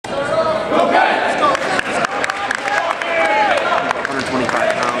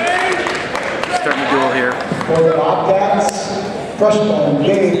Freshman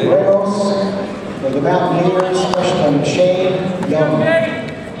Gabe Ramos. For the Mountaineers, freshman Shane Young.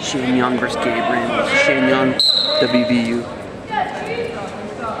 Shane Young versus Gabe Ramos. Shane Young, WVU.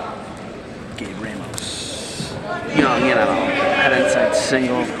 Gabe Ramos. Young, you know, head inside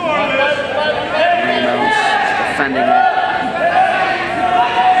single. Ramos defending it.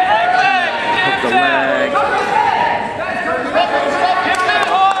 Hook the leg.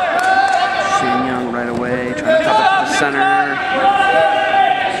 Shane Young right away, trying to top it to the center.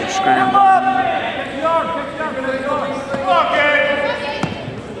 So scrambling.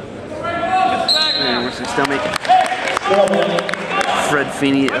 And we're still making Fred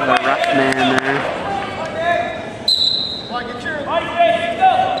Feeney, the rough man there.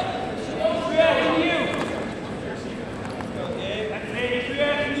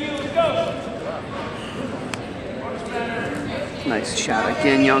 Nice shot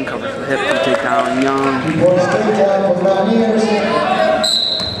again. Young covers the hip and take down Young.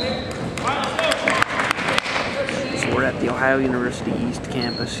 So we're at the Ohio University East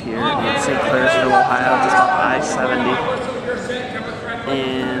campus here in St. Clairsville, Ohio, just off I-70.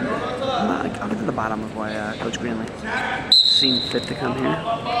 And I'll get to the bottom of why Coach Greenlee seemed fit to come here.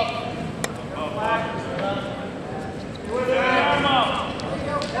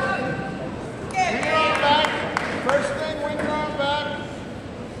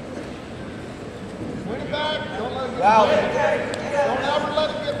 Wow. Don't ever let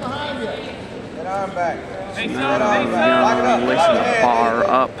it get behind you. Get arm back. Young lacing the bar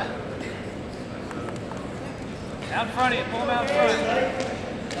up. Out in front of you. Pull him out in front.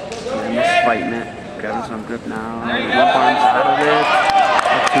 And just fighting it. Grabbing some grip now. Left arm's out of it.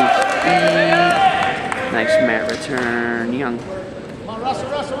 Up to his feet. Nice mat return. Young. Come on, Russell.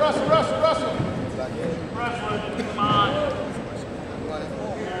 Come on.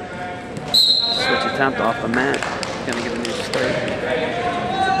 Switch attempt off the mat. Gonna get a new start. It's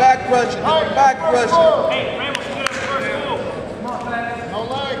a back pressure. Back pressure. Hey, Ramos, get up first. No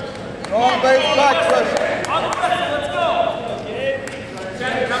legs. Wrong base back pressure. Let's go.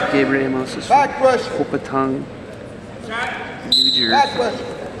 Gabe Ramos is Back from pressure. Hoopatong, New Jersey. Back pressure.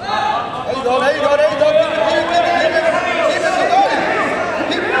 There you go.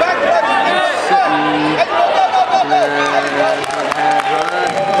 Keep it back pressure.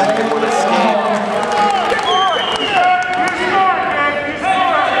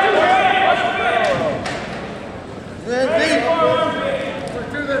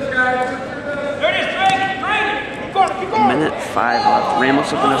 Minute 5 left. Ramos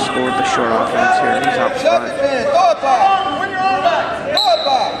is going to score with the short offense here. He's out front.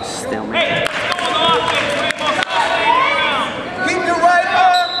 Stalemate. Keep your right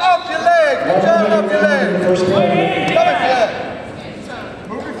arm off your leg. Turn up your leg. First Come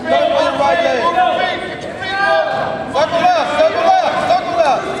your right leg. Circle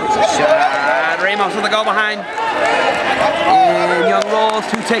left. Shot. Ramos with the goal behind. And Young rolls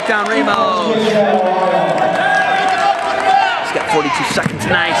to take down Ramos. He's got 42 seconds.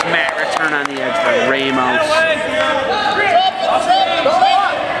 Nice mat return on the edge by Ramos.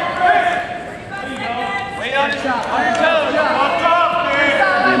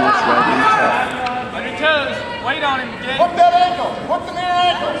 Ramos riding tough. On your toes. Wait on him, Jake. Hook that ankle. Hook the near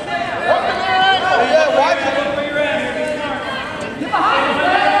ankle. Yeah, watch it. Hook the near ankle.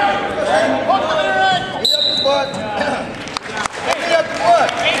 Knee up the butt. Knee up the butt.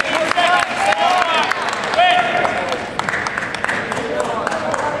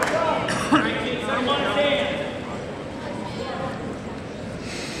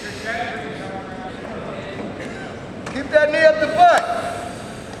 Keep that knee up the butt.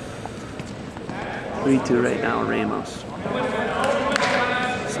 3-2 right now, Ramos.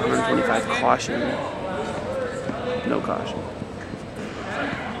 It's 125 caution. No caution.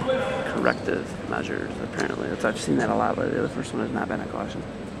 Corrective measures, apparently. I've seen that a lot, but the first one has not been a caution.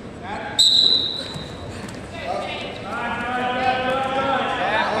 That's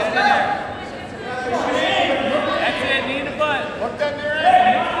it. Knee in the butt. Hook that near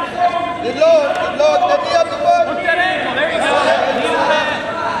ankle. Get low. That knee up the butt. Hook that ankle. There you go. Knee in the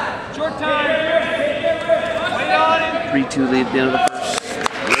butt. Short time. Wait on him. 3-2 lead at the end of the first.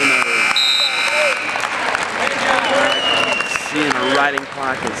 Seeing a riding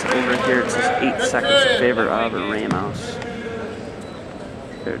clock is over here. It says 8 seconds in favor of Ramos.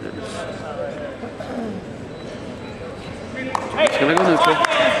 There it is. It's gonna go neutral.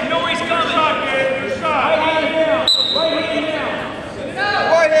 You know where he's coming.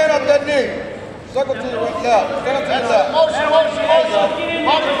 Right hand up that knee. Circle to the left. Circle to the left. Motion.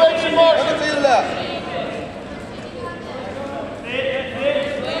 Motivation. Circle to your left.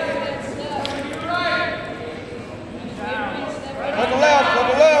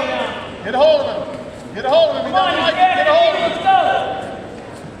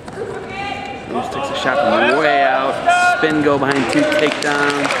 shot from way out. Spin go behind 2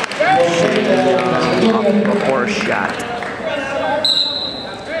 takedown. Shane Young up before a shot.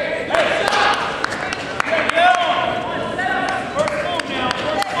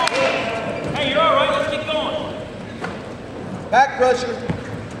 Hey, you're all right. Let's keep going. Back pressure.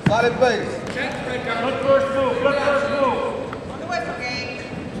 Solid base. Good first move. Good first move.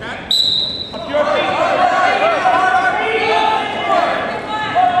 Up your feet.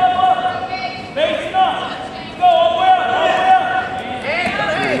 Face up. Go up well.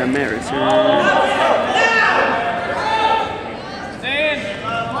 And a mid return. Stand.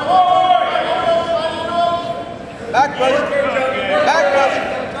 Back pressure. Back pressure.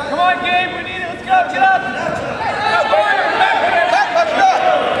 Come on, Gabe. We need it. Let's go. Get up. Back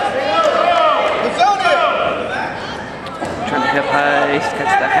pressure. It's on here. Trying to hip heist,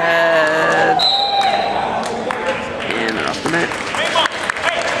 catch the head. And they're off the net.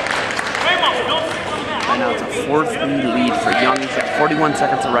 Right now it's a 4-3 lead for Young. He's got 41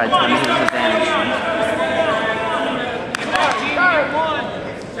 seconds of ride time. He's his advantage.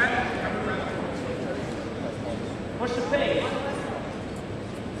 Push the pace.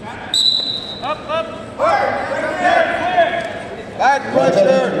 Up. Back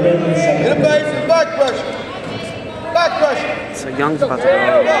pressure. Hit a base and back pressure. Back pressure. So Young's about to go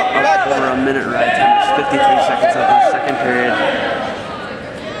up over a minute ride time. There's 53 seconds of the second period.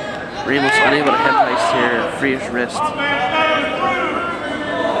 Ramos unable to hip heist here, free his wrist.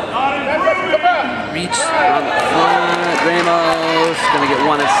 Reach on the front. Ramos gonna get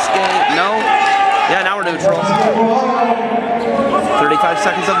one escape. No. Yeah, now we're neutral. 35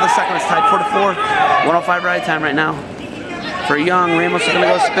 seconds of the second. It's tied 4-4. 105 ride time right now. For Young, Ramos is gonna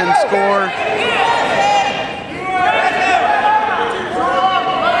go spin score.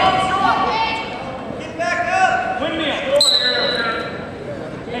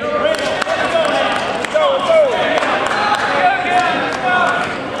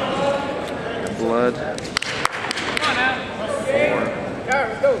 Blood. 4.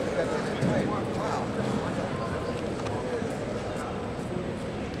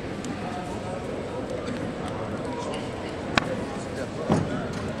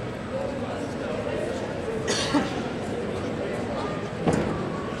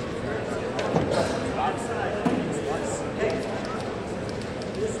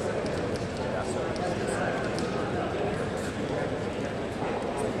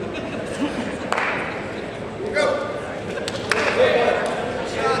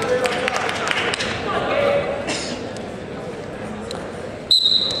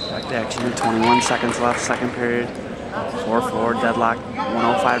 Action, 21 seconds left, second period. 4-4, deadlock,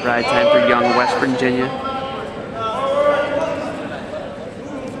 105 ride time for Young, West Virginia.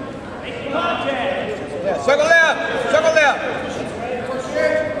 Circle left. Circle left.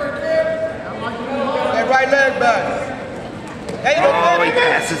 That right leg back. Hey, Oh, he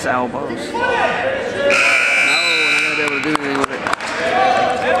passes elbows. No, we're not going to be able to do anything with it.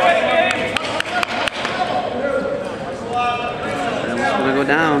 Ramos going to go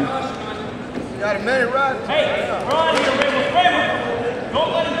down. Got a minute, right? Hey, Ron, here, Ramos.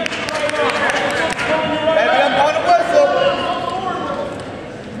 Don't let him get you right now. Baby, I'm on the whistle.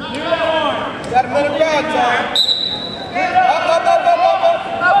 Got a minute ride time.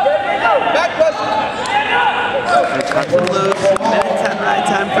 Up. Back pressure. They cut to loose. Minute 10 ride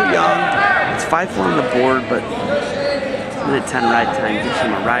time for Young. It's 5-4 on the board, but minute 10 ride time gives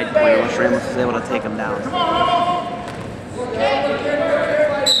him a ride point, unless Ramos is able to take him down.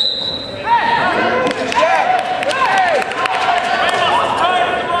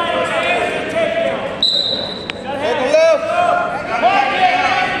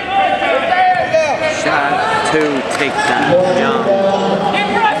 Shot 2, takedown, Young.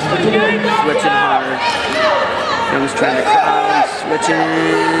 Switching hard. Young's trying to crowd, switching.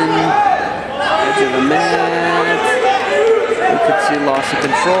 Edge of the mat. We could see loss of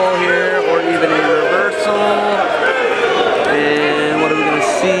control here, or even a reversal. And what are we going to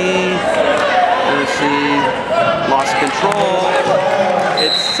see? We're going to see loss of control.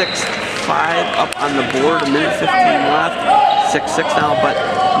 It's 6-5 up on the board, a minute 15 left. 6-6 now, but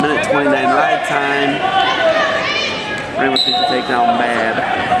minute 29 ride time. Ramos needs to take down bad.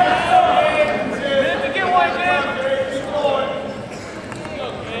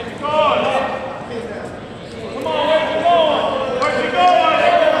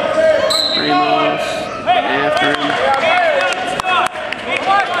 Ramos after him.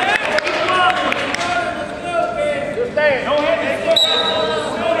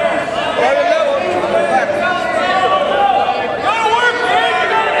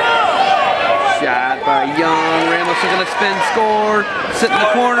 Shot by Young. Ramos is going to spin score. sit in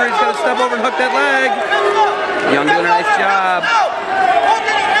the corner. He's got to step over and hook that leg. Young doing a nice job.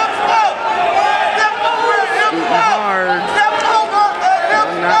 Shooting hard.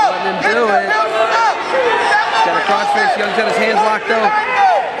 Young not letting him do it. He's got a crossface. Young's got his hands locked though.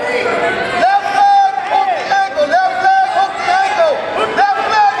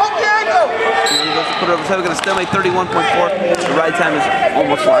 Put it over the side. We're going to still make 31.4. The ride time is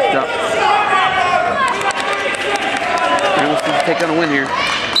almost locked up. Ramos needs to take on a win here. 30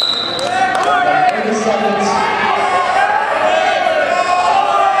 seconds.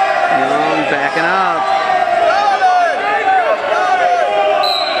 Young backing up.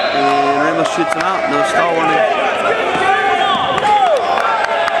 And Ramos shoots him out. No stall warning.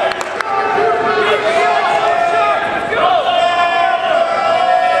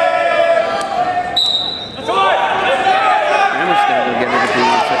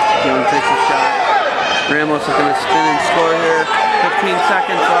 Ramos is going to spin and score here. 15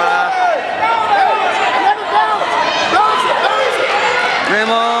 seconds left.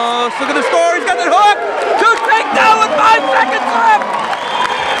 Ramos, look at the score. He's got the hook. 2 takedown with 5 seconds left.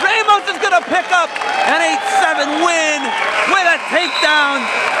 Ramos is going to pick up an 8-7 win with a takedown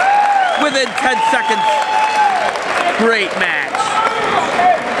within 10 seconds. Great match.